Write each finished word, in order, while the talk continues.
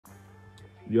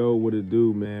Yo, what it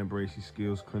do, man? Bracy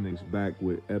Skills Clinics back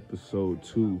with episode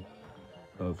 2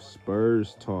 of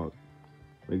Spurs Talk.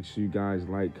 Make sure you guys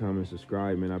like, comment,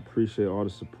 subscribe, man. I appreciate all the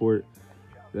support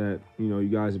that you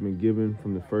guys have been giving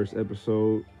from the first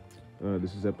episode.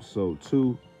 This is episode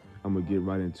 2. I'm gonna get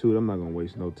right into it. I'm not gonna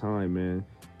waste no time, man.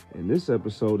 And this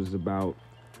episode is about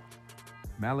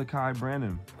Malaki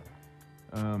Branham,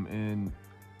 and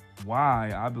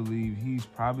why I believe he's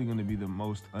probably going to be the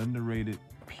most underrated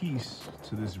piece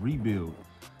to this rebuild.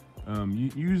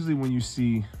 Usually when you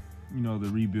see, the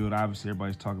rebuild, obviously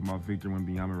everybody's talking about Victor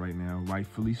Wembanyama right now,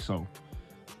 rightfully so.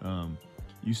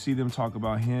 You see them talk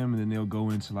about him, and then they'll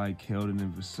go into like Keldon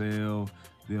and Vassell.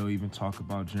 They'll even talk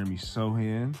about Jeremy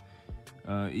Sohan.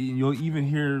 You'll even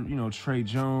hear, Trey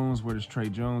Jones. Where does Trey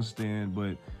Jones stand?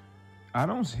 But I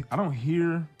don't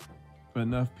hear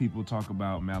enough people talk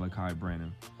about Malaki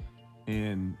Branham.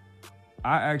 And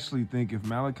I actually think if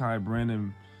Malaki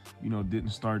Branham, didn't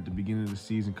start the beginning of the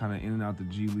season kind of in and out the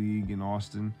G League in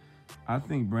Austin, I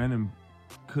think Branham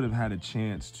could have had a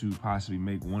chance to possibly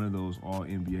make one of those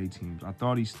all-NBA teams. I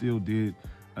thought he still did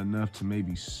enough to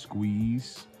maybe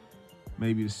squeeze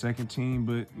maybe the second team,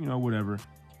 but, whatever.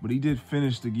 But he did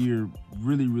finish the year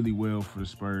really, really well for the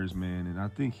Spurs, man. And I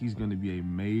think he's going to be a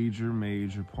major,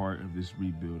 major part of this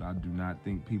rebuild. I do not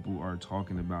think people are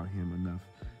talking about him enough.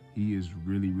 He is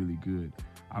really, really good.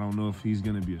 I don't know if he's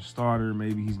going to be a starter.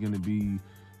 Maybe he's going to be,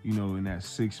 in that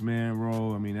six-man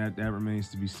role. I mean, that remains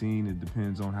to be seen. It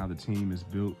depends on how the team is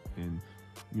built and,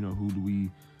 who do we,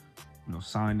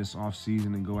 sign this offseason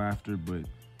and go after. But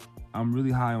I'm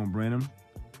really high on Branham.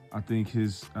 I think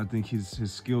his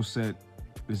skill set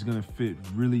is going to fit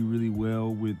really, really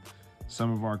well with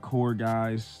some of our core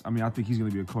guys. I mean, I think he's going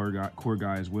to be a core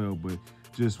guy as well, but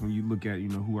just when you look at,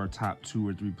 who our top 2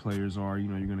 or 3 players are,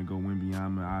 you're going to go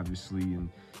Wembanyama, obviously, and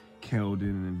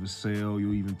Keldon and Vassell.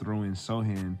 You'll even throw in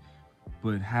Sohan.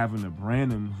 But having a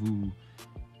Branham who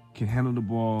can handle the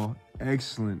ball,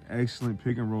 excellent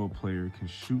pick and roll player, can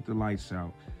shoot the lights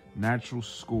out, natural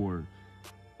scorer,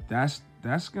 that's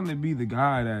going to be the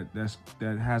guy that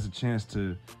has a chance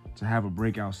to have a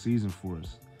breakout season for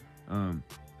us. I'm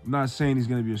not saying he's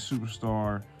going to be a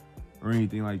superstar or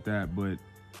anything like that, but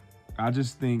I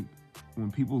just think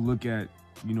when people look at,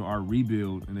 our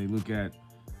rebuild and they look at,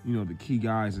 the key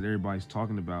guys that everybody's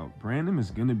talking about, Branham is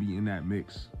going to be in that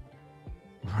mix.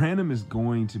 Branham is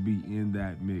going to be in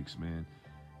that mix, man.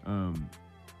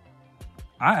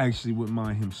 I actually wouldn't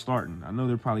mind him starting. I know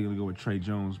they're probably going to go with Trey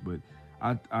Jones, but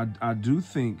I do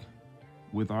think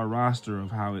with our roster of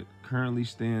how it currently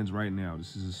stands right now,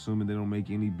 this is assuming they don't make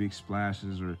any big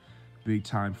splashes or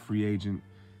big-time free agent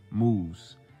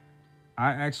moves,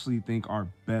 I actually think our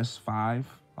best 5,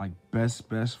 like best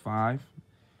 5,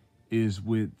 is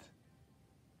with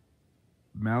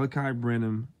Malaki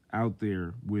Branham out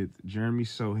there with Jeremy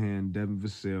Sohan, Devin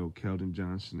Vassell, Keldon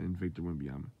Johnson, and Victor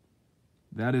Wembanyama.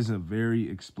 That is a very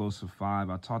explosive 5.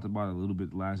 I talked about it a little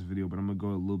bit last video, but I'm going to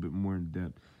go a little bit more in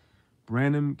depth.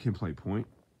 Branham can play point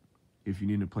if you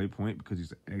need to play point because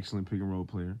he's an excellent pick and roll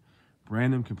player.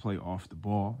 Branham can play off the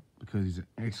ball because he's an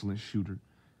excellent shooter.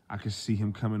 I can see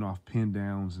him coming off pin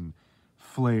downs and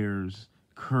flares,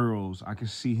 curls. I can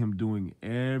see him doing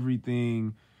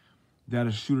everything that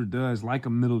a shooter does, like a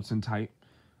Middleton type.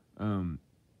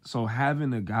 So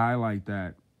having a guy like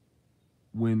that,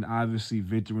 when obviously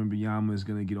Victor Wembanyama is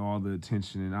going to get all the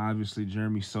attention, and obviously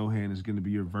Jeremy Sohan is going to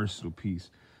be your versatile piece.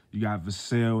 You got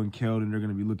Vassell and Keldon; they're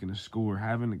going to be looking to score.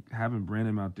 Having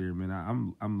Branham out there,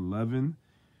 man, I'm loving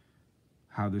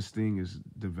how this thing is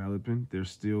developing. There's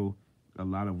still a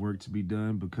lot of work to be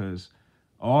done because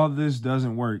all this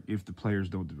doesn't work if the players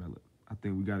don't develop. I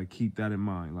think we got to keep that in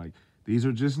mind. Like, these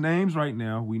are just names right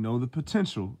now. We know the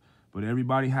potential, but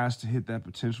everybody has to hit that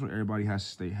potential. Everybody has to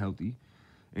stay healthy,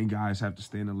 and guys have to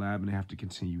stay in the lab and they have to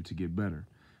continue to get better.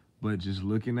 But just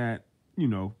looking at,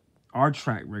 our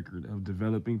track record of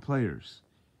developing players,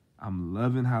 I'm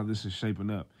loving how this is shaping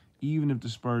up. Even if the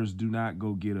Spurs do not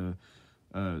go get a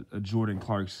Jordan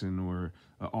Clarkson or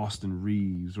a Austin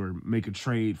Reeves or make a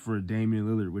trade for a Damian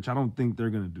Lillard, which I don't think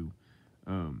they're going to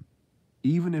do.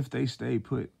 Even if they stay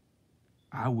put,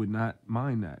 I would not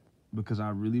mind that because I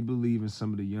really believe in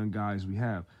some of the young guys we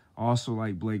have. Also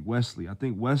like Blake Wesley. I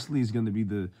think Wesley's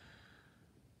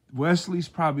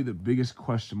probably the biggest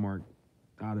question mark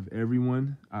out of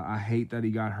everyone. I hate that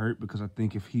he got hurt because I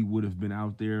think if he would have been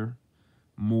out there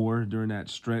more during that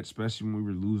stretch, especially when we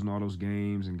were losing all those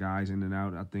games and guys in and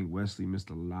out, I think Wesley missed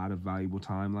a lot of valuable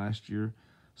time last year.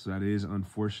 So that is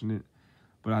unfortunate.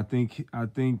 But I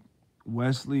think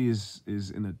Wesley is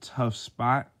in a tough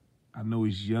spot. I know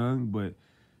he's young, but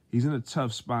he's in a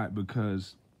tough spot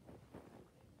because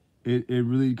it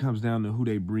really comes down to who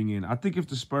they bring in. I think if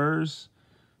the Spurs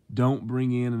don't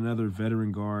bring in another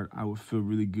veteran guard, I would feel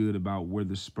really good about where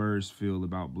the Spurs feel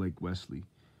about Blake Wesley.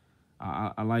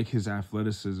 I like his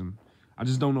athleticism. I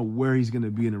just don't know where he's going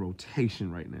to be in the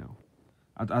rotation right now.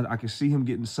 I can see him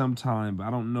getting some time, but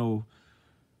I don't know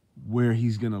where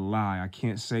he's going to lie. I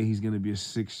can't say he's going to be a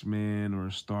sixth man or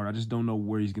a starter. I just don't know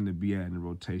where he's going to be at in the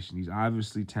rotation. He's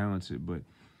obviously talented, but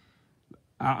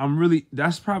I'm really,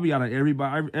 that's probably out of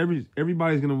everybody.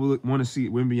 Everybody's going to want to see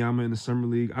Wembanyama in the Summer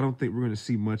League. I don't think we're going to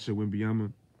see much of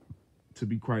Wembanyama, to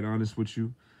be quite honest with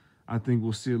you. I think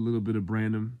we'll see a little bit of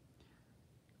Branham.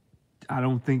 I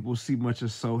don't think we'll see much of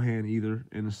Sohan either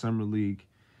in the Summer League.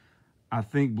 I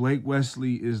think Blake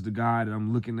Wesley is the guy that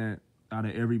I'm looking at out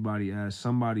of everybody as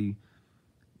somebody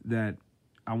that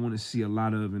I want to see a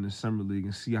lot of in the Summer League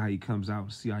and see how he comes out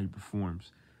and see how he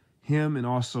performs. Him and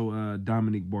also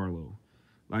Dominic Barlow.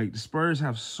 Like, the Spurs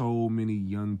have so many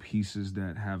young pieces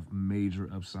that have major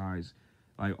upsides.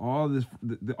 Like, all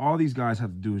these guys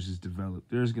have to do is just develop.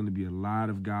 There's going to be a lot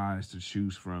of guys to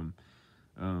choose from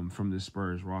the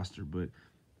Spurs roster. But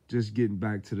just getting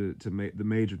back to the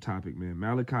major topic, man,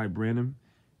 Malaki Branham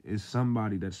is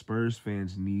somebody that Spurs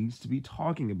fans needs to be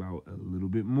talking about a little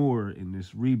bit more in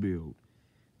this rebuild.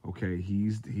 Okay,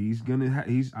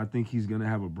 I think he's gonna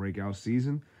have a breakout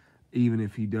season. Even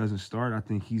if he doesn't start, I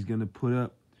think he's gonna put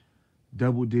up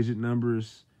double-digit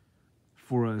numbers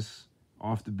for us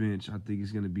off the bench. I think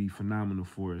he's gonna be phenomenal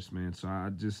for us, man. So I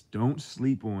just don't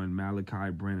sleep on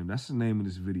Malaki Branham. That's the name of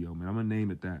this video, man. I'm gonna name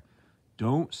it that.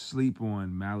 Don't sleep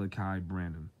on Malaki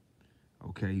Branham.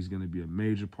 Okay, he's gonna be a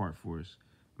major part for us.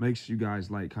 Make sure you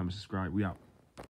guys like, comment, subscribe. We out.